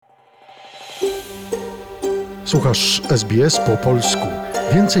Słuchasz SBS po polsku.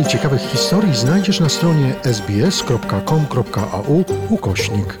 Więcej ciekawych historii znajdziesz na stronie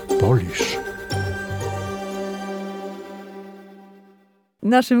sbs.com.au/Polish.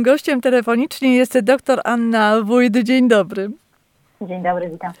 Naszym gościem telefonicznie jest dr Anna Wójt. Dzień dobry. Dzień dobry,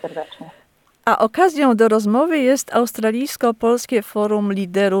 witam serdecznie. A okazją do rozmowy jest Australijsko-Polskie Forum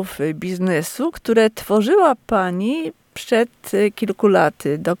Liderów Biznesu, które tworzyła Pani przed kilku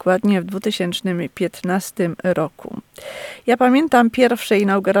laty, dokładnie w 2015 roku. Ja pamiętam pierwsze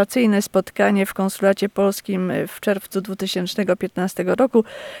inauguracyjne spotkanie w Konsulacie Polskim w czerwcu 2015 roku,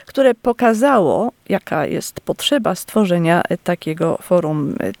 które pokazało, jaka jest potrzeba stworzenia takiego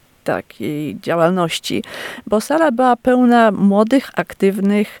forum, takiej działalności, bo sala była pełna młodych,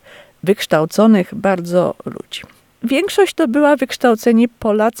 aktywnych, wykształconych bardzo ludzi. Większość to była wykształceni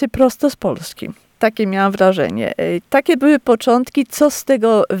Polacy prosto z Polski. Takie miałam wrażenie. Takie były początki. Co z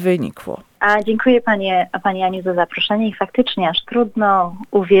tego wynikło? Dziękuję Pani Aniu za zaproszenie i faktycznie aż trudno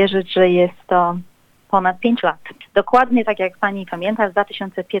uwierzyć, że jest to ponad 5 lat. Dokładnie tak jak Pani pamięta, w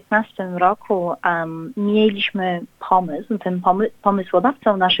 2015 roku mieliśmy pomysł. Tym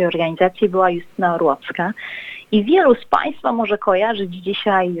pomysłodawcą naszej organizacji była Justyna Orłowska. I wielu z Państwa może kojarzyć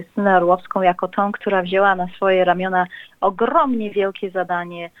dzisiaj Justynę Orłowską jako tą, która wzięła na swoje ramiona ogromnie wielkie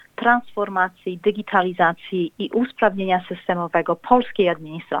zadanie transformacji, digitalizacji i usprawnienia systemowego polskiej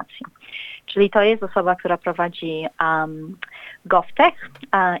administracji. Czyli to jest osoba, która prowadzi GovTech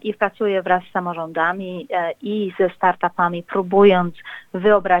i pracuje wraz z samorządami i ze startupami, próbując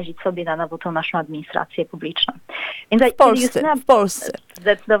wyobrazić sobie na nowo tą naszą administrację publiczną. Więc W Polsce.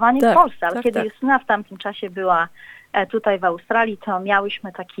 Zdecydowanie tak, w Polsce, ale tak, kiedy Justyna w tamtym czasie była tutaj w Australii, to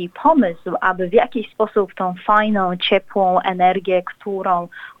miałyśmy taki pomysł, aby w jakiś sposób tą fajną, ciepłą energię, którą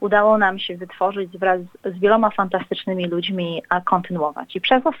udało nam się wytworzyć wraz z wieloma fantastycznymi ludźmi, kontynuować. I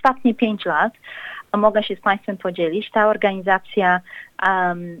przez ostatnie 5 lat, mogę się z Państwem podzielić, ta organizacja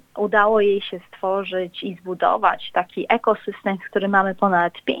udało jej się stworzyć i zbudować taki ekosystem, w którym mamy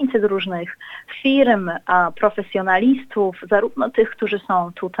ponad 500 różnych firm, profesjonalistów, zarówno tych, którzy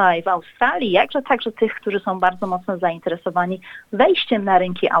są tutaj w Australii, jakże także tych, którzy są bardzo mocno zainteresowani wejściem na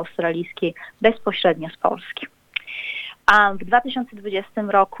rynki australijskie bezpośrednio z Polski. A w 2020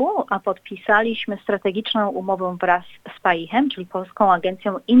 roku podpisaliśmy strategiczną umowę wraz z PAIH-em, czyli Polską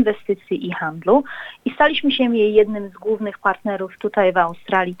Agencją Inwestycji i Handlu, i staliśmy się jej jednym z głównych partnerów tutaj w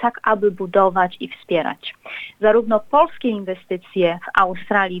Australii, tak aby budować i wspierać zarówno polskie inwestycje w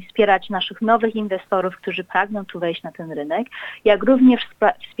Australii, wspierać naszych nowych inwestorów, którzy pragną tu wejść na ten rynek, jak również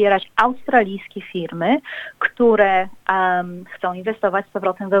wspierać australijskie firmy, które chcą inwestować z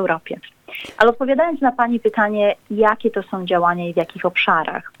powrotem w Europie. Ale odpowiadając na Pani pytanie, jakie to są działania i w jakich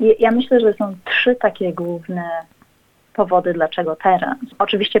obszarach, ja myślę, że są 3 takie główne powody, dlaczego teraz.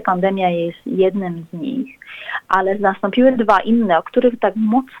 Oczywiście pandemia jest jednym z nich, ale nastąpiły 2 inne, o których tak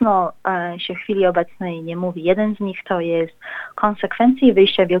mocno się w chwili obecnej nie mówi. Jeden z nich to jest konsekwencje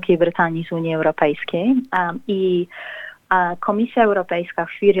wyjścia Wielkiej Brytanii z Unii Europejskiej i Komisja Europejska w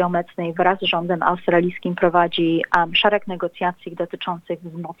chwili obecnej wraz z rządem australijskim prowadzi szereg negocjacji dotyczących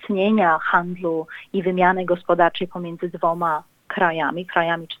wzmocnienia handlu i wymiany gospodarczej pomiędzy 2 krajami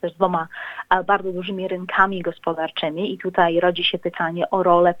czy też 2 bardzo dużymi rynkami gospodarczymi, i tutaj rodzi się pytanie o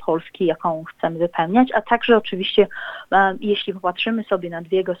rolę Polski, jaką chcemy wypełniać, a także oczywiście jeśli popatrzymy sobie na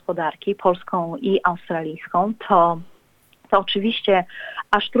 2 gospodarki, polską i australijską, to oczywiście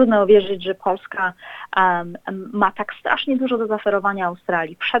aż trudno uwierzyć, że Polska ma tak strasznie dużo do zaoferowania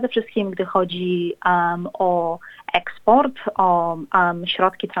Australii. Przede wszystkim, gdy chodzi o eksport, o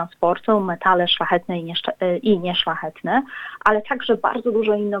środki transportu, metale szlachetne i nieszlachetne, ale także bardzo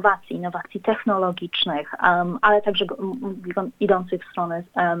dużo innowacji technologicznych, ale także idących w stronę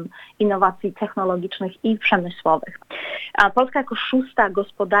innowacji technologicznych i przemysłowych. Polska jako 6.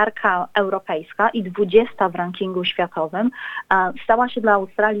 gospodarka europejska i 20. w rankingu światowym stała się dla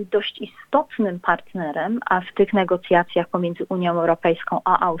Australii dość istotnym partnerem w tych negocjacjach pomiędzy Unią Europejską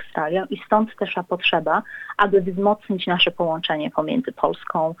a Australią, i stąd też ta potrzeba, aby wzmocnić nasze połączenie pomiędzy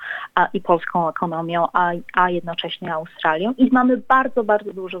Polską i polską ekonomią, a jednocześnie Australią. I mamy bardzo,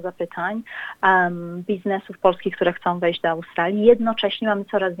 bardzo dużo zapytań biznesów polskich, które chcą wejść do Australii. Jednocześnie mamy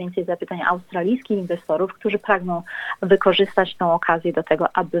coraz więcej zapytań australijskich inwestorów, którzy pragną wykorzystać tą okazję do tego,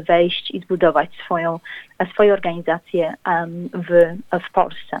 aby wejść i zbudować swoje organizacje w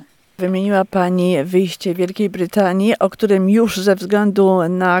Polsce. Wymieniła Pani wyjście Wielkiej Brytanii, o którym już ze względu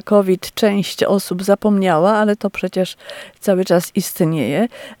na COVID część osób zapomniała, ale to przecież cały czas istnieje.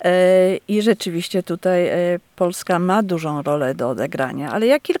 I rzeczywiście tutaj Polska ma dużą rolę do odegrania. Ale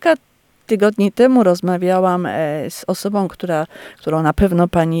ja kilka tygodni temu rozmawiałam z osobą, którą na pewno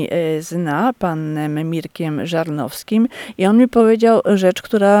pani zna, panem Mirkiem Żarnowskim, i on mi powiedział rzecz,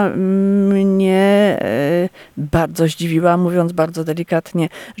 która mnie bardzo zdziwiła, mówiąc bardzo delikatnie,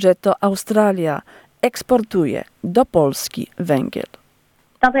 że to Australia eksportuje do Polski węgiel.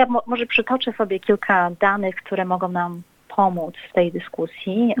 No to ja może przytoczę sobie kilka danych, które mogą nam pomóc w tej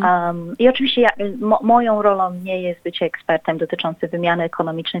dyskusji. I oczywiście moją rolą nie jest bycie ekspertem dotyczącym wymiany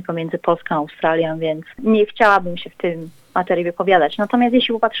ekonomicznej pomiędzy Polską a Australią, więc nie chciałabym się w tym materii wypowiadać. Natomiast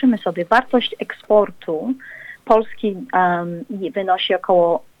jeśli popatrzymy sobie, wartość eksportu Polski wynosi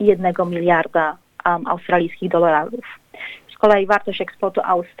około 1 miliarda australijskich dolarów. Z kolei wartość eksportu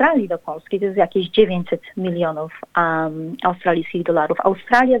Australii do Polski to jest jakieś 900 milionów australijskich dolarów.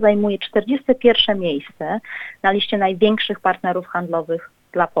 Australia zajmuje 41 miejsce na liście największych partnerów handlowych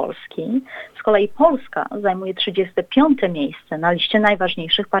dla Polski. Z kolei Polska zajmuje 35 miejsce na liście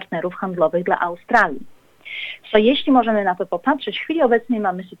najważniejszych partnerów handlowych dla Australii. So, jeśli możemy na to popatrzeć, w chwili obecnej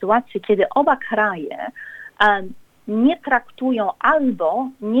mamy sytuację, kiedy oba kraje nie traktują albo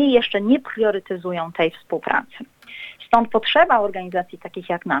jeszcze nie priorytetyzują tej współpracy. Stąd potrzeba organizacji takich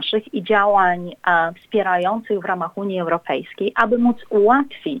jak naszych i działań wspierających w ramach Unii Europejskiej, aby móc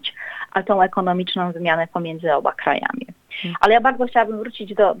ułatwić tą ekonomiczną wymianę pomiędzy oba krajami. Ale ja bardzo chciałabym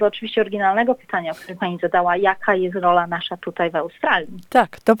wrócić do oczywiście oryginalnego pytania, które pani zadała, jaka jest rola nasza tutaj w Australii.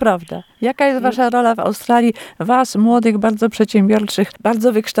 Tak, to prawda. Jaka jest wasza rola w Australii? Was, młodych, bardzo przedsiębiorczych,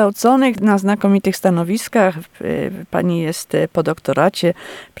 bardzo wykształconych, na znakomitych stanowiskach. Pani jest po doktoracie,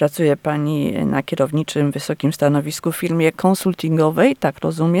 pracuje pani na kierowniczym wysokim stanowisku w firmie konsultingowej, tak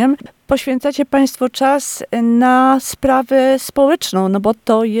rozumiem. Poświęcacie państwo czas na sprawę społeczną, no bo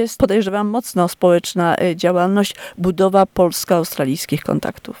to jest, podejrzewam, mocno społeczna działalność, budowa polsko-australijskich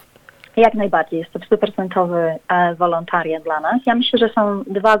kontaktów. Jak najbardziej. Jest to 100% wolontariat dla nas. Ja myślę, że są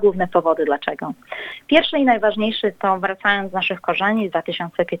dwa główne powody dlaczego. Pierwszy i najważniejszy to, wracając z naszych korzeni w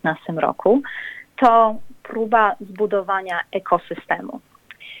 2015 roku, to próba zbudowania ekosystemu.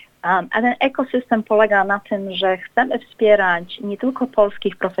 A ten ekosystem polega na tym, że chcemy wspierać nie tylko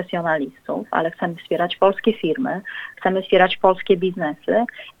polskich profesjonalistów, ale chcemy wspierać polskie firmy, chcemy wspierać polskie biznesy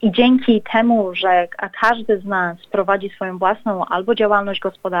i dzięki temu, że każdy z nas prowadzi swoją własną albo działalność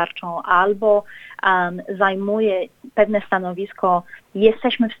gospodarczą, albo zajmuje pewne stanowisko,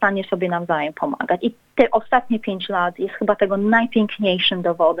 jesteśmy w stanie sobie nawzajem pomagać. I te ostatnie 5 lat jest chyba tego najpiękniejszym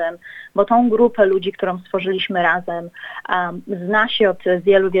dowodem, bo tą grupę ludzi, którą stworzyliśmy razem, zna się od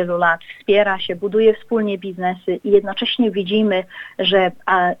wielu, wielu lat, wspiera się, buduje wspólnie biznesy i jednocześnie widzimy, że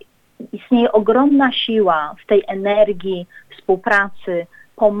istnieje ogromna siła w tej energii współpracy,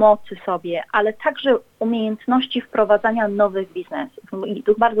 pomocy sobie, ale także umiejętności wprowadzania nowych biznesów. I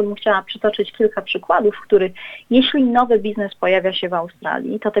tu bardzo bym chciała przytoczyć kilka przykładów, w których jeśli nowy biznes pojawia się w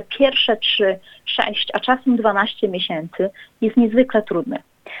Australii, to te pierwsze 3, 6, a czasem 12 miesięcy jest niezwykle trudny.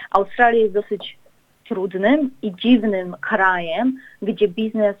 Australia jest dosyć trudnym i dziwnym krajem, gdzie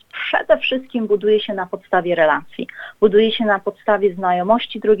biznes przede wszystkim buduje się na podstawie relacji. Buduje się na podstawie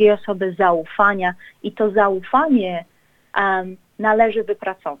znajomości drugiej osoby, zaufania i to zaufanie należy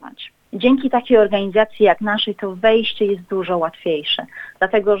wypracować. Dzięki takiej organizacji jak naszej to wejście jest dużo łatwiejsze,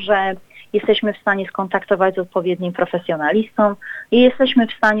 dlatego że jesteśmy w stanie skontaktować z odpowiednim profesjonalistą i jesteśmy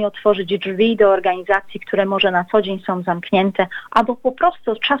w stanie otworzyć drzwi do organizacji, które może na co dzień są zamknięte, albo po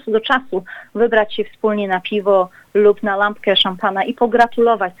prostu od czasu do czasu wybrać się wspólnie na piwo lub na lampkę szampana i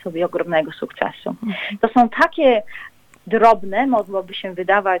pogratulować sobie ogromnego sukcesu. To są takie drobne, mogłoby się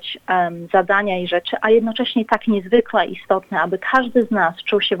wydawać zadania i rzeczy, a jednocześnie tak niezwykle istotne, aby każdy z nas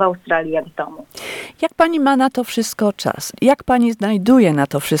czuł się w Australii jak w domu. Jak pani ma na to wszystko czas? Jak pani znajduje na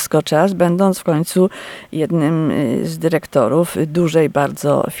to wszystko czas, będąc w końcu jednym z dyrektorów dużej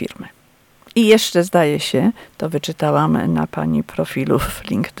bardzo firmy? I jeszcze zdaje się, to wyczytałam na pani profilu w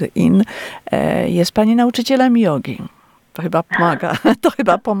LinkedIn, jest pani nauczycielem jogi. To chyba pomaga. To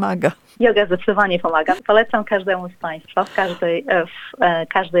chyba pomaga. Joga zdecydowanie pomaga. Polecam każdemu z Państwa w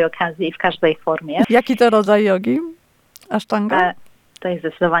każdej okazji i w każdej formie. Jaki to rodzaj jogi? Asztanga? To jest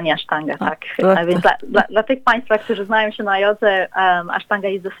zdecydowanie asztanga, tak. A więc dla tych Państwa, którzy znają się na jodze, asztanga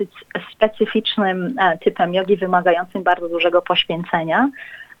jest dosyć specyficznym typem jogi, wymagającym bardzo dużego poświęcenia.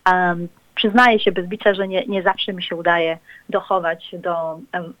 Przyznaję się bez bicia, że nie zawsze mi się udaje dochować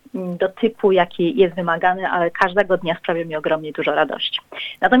do typu, jaki jest wymagany, ale każdego dnia sprawia mi ogromnie dużo radości.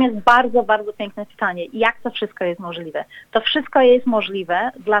 Natomiast bardzo, bardzo piękne pytanie. Jak to wszystko jest możliwe? To wszystko jest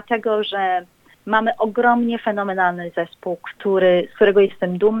możliwe, dlatego że Mamy ogromnie fenomenalny zespół, z którego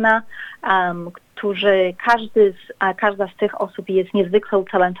jestem dumna, każda z tych osób jest niezwykle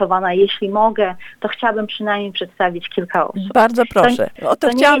utalentowana. Jeśli mogę, to chciałabym przynajmniej przedstawić kilka osób. Bardzo proszę. O to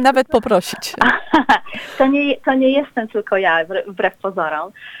chciałam nawet poprosić. To nie jestem tylko ja, wbrew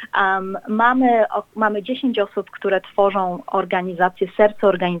pozorom. Mamy 10 osób, które tworzą organizację, serce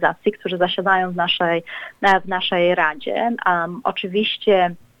organizacji, którzy zasiadają w naszej radzie.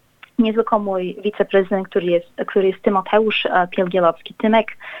 Oczywiście nie tylko mój wiceprezydent, który jest Tymoteusz Pielgielowski. Tymek,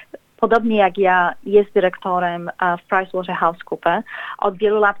 podobnie jak ja, jest dyrektorem w PricewaterhouseCoopers. Od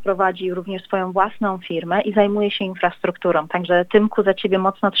wielu lat prowadzi również swoją własną firmę i zajmuje się infrastrukturą. Także Tymku, za Ciebie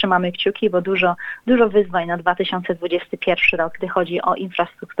mocno trzymamy kciuki, bo dużo wyzwań na 2021 rok, gdy chodzi o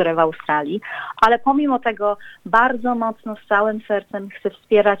infrastrukturę w Australii. Ale pomimo tego bardzo mocno, z całym sercem chcę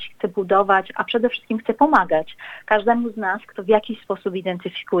wspierać, chcę budować, a przede wszystkim chcę pomagać każdemu z nas, kto w jakiś sposób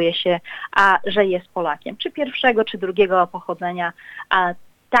identyfikuje się, że jest Polakiem. Czy pierwszego, czy drugiego pochodzenia,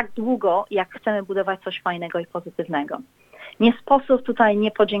 tak długo, jak chcemy budować coś fajnego i pozytywnego. Nie sposób tutaj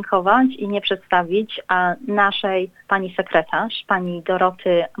nie podziękować i nie przedstawić naszej pani sekretarz, pani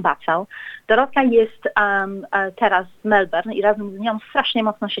Doroty Bacał. Dorotka jest teraz w Melbourne i razem z nią strasznie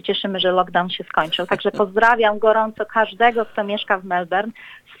mocno się cieszymy, że lockdown się skończył. Także pozdrawiam gorąco każdego, kto mieszka w Melbourne.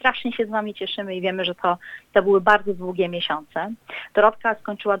 Strasznie się z Wami cieszymy i wiemy, że to były bardzo długie miesiące. Dorotka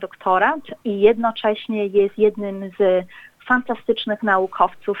skończyła doktorat i jednocześnie jest jednym z fantastycznych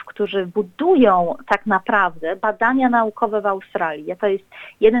naukowców, którzy budują tak naprawdę badania naukowe w Australii. To jest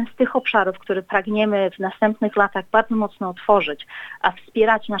jeden z tych obszarów, który pragniemy w następnych latach bardzo mocno otworzyć, a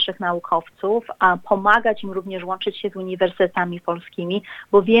wspierać naszych naukowców, a pomagać im również łączyć się z uniwersytetami polskimi,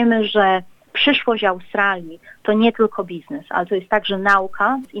 bo wiemy, że przyszłość Australii to nie tylko biznes, ale to jest także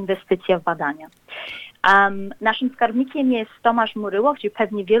nauka, inwestycja w badania. Naszym skarbnikiem jest Tomasz Muryło, gdzie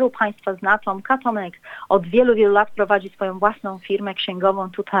pewnie wielu Państwa zna. Tomek od wielu lat prowadzi swoją własną firmę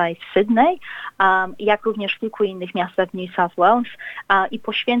księgową tutaj w Sydney, jak również w kilku innych miastach w New South Wales i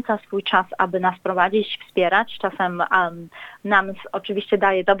poświęca swój czas, aby nas prowadzić, wspierać. Czasem nam oczywiście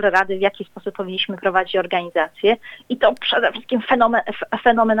daje dobre rady, w jaki sposób powinniśmy prowadzić organizację i to przede wszystkim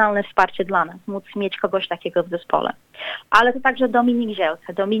fenomenalne wsparcie dla nas, móc mieć kogoś takiego w zespole. Ale to także Dominik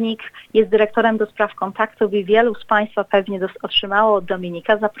Zielce. Dominik jest dyrektorem do spraw kontaktów i wielu z Państwa pewnie otrzymało od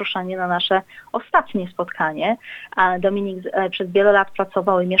Dominika zaproszenie na nasze ostatnie spotkanie. Dominik przez wiele lat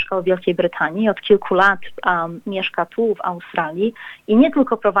pracował i mieszkał w Wielkiej Brytanii. Od kilku lat mieszka tu w Australii i nie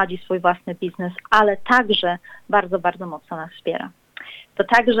tylko prowadzi swój własny biznes, ale także bardzo, bardzo mocno nas wspiera. To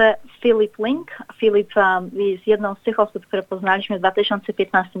także Filip Link. Filip jest jedną z tych osób, które poznaliśmy w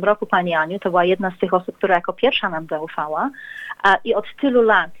 2015 roku, Pani Aniu. To była jedna z tych osób, która jako pierwsza nam zaufała i od tylu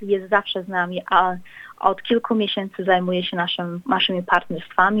lat jest zawsze z nami, a od kilku miesięcy zajmuje się naszymi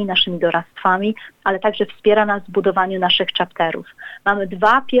partnerstwami, naszymi doradztwami, ale także wspiera nas w budowaniu naszych chapterów. Mamy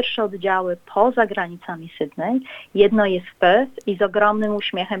 2 pierwsze oddziały poza granicami Sydney. Jedno jest w Perth i z ogromnym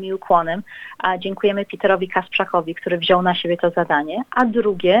uśmiechem i ukłonem dziękujemy Peterowi Kasprzakowi, który wziął na siebie to zadanie, a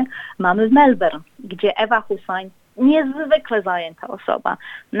drugie mamy w Melbourne, gdzie Ewa Hussain, niezwykle zajęta osoba.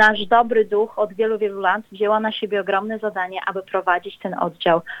 Nasz dobry duch od wielu lat wzięła na siebie ogromne zadanie, aby prowadzić ten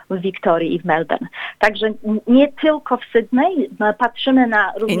oddział w Wiktorii i w Melbourne. Także nie tylko w Sydney, patrzymy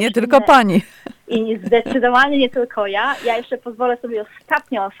na również... I nie tylko Pani. I zdecydowanie nie tylko ja. Ja jeszcze pozwolę sobie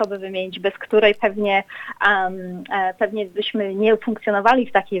ostatnią osobę wymienić, bez której pewnie byśmy nie funkcjonowali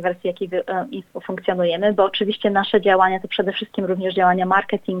w takiej wersji, jakiej funkcjonujemy, bo oczywiście nasze działania to przede wszystkim również działania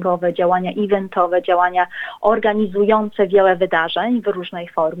marketingowe, działania eventowe, działania organizujące wiele wydarzeń w różnej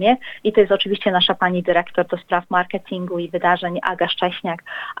formie i to jest oczywiście nasza pani dyrektor do spraw marketingu i wydarzeń, Aga Szcześniak.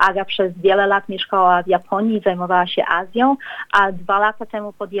 Aga przez wiele lat mieszkała w Japonii, zajmowała się Azją, a 2 lata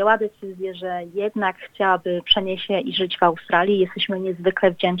temu podjęła decyzję, że jednak chciałaby przenieść się i żyć w Australii. Jesteśmy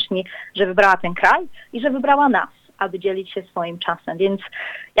niezwykle wdzięczni, że wybrała ten kraj i że wybrała nas, aby dzielić się swoim czasem. Więc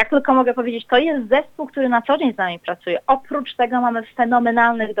jak tylko mogę powiedzieć, to jest zespół, który na co dzień z nami pracuje. Oprócz tego mamy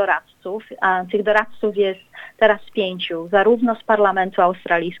fenomenalnych doradców. Tych doradców jest teraz 5, zarówno z Parlamentu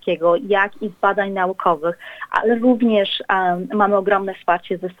Australijskiego, jak i z badań naukowych, ale również mamy ogromne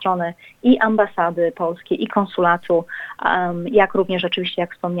wsparcie ze strony i ambasady polskiej, i konsulatu, jak również oczywiście,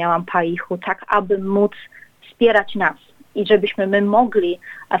 jak wspomniałam, PAIH-u, tak aby móc wspierać nas i żebyśmy my mogli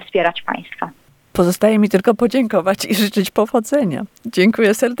wspierać Państwa. Pozostaje mi tylko podziękować i życzyć powodzenia.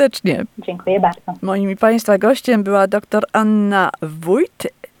 Dziękuję serdecznie. Dziękuję bardzo. Moim i Państwa gościem była dr Anna Wójt,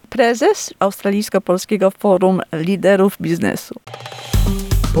 prezes Australijsko-Polskiego Forum Liderów Biznesu.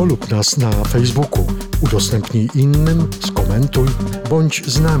 Polub nas na Facebooku, udostępnij innym, skomentuj, bądź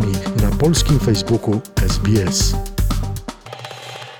z nami na polskim Facebooku SBS.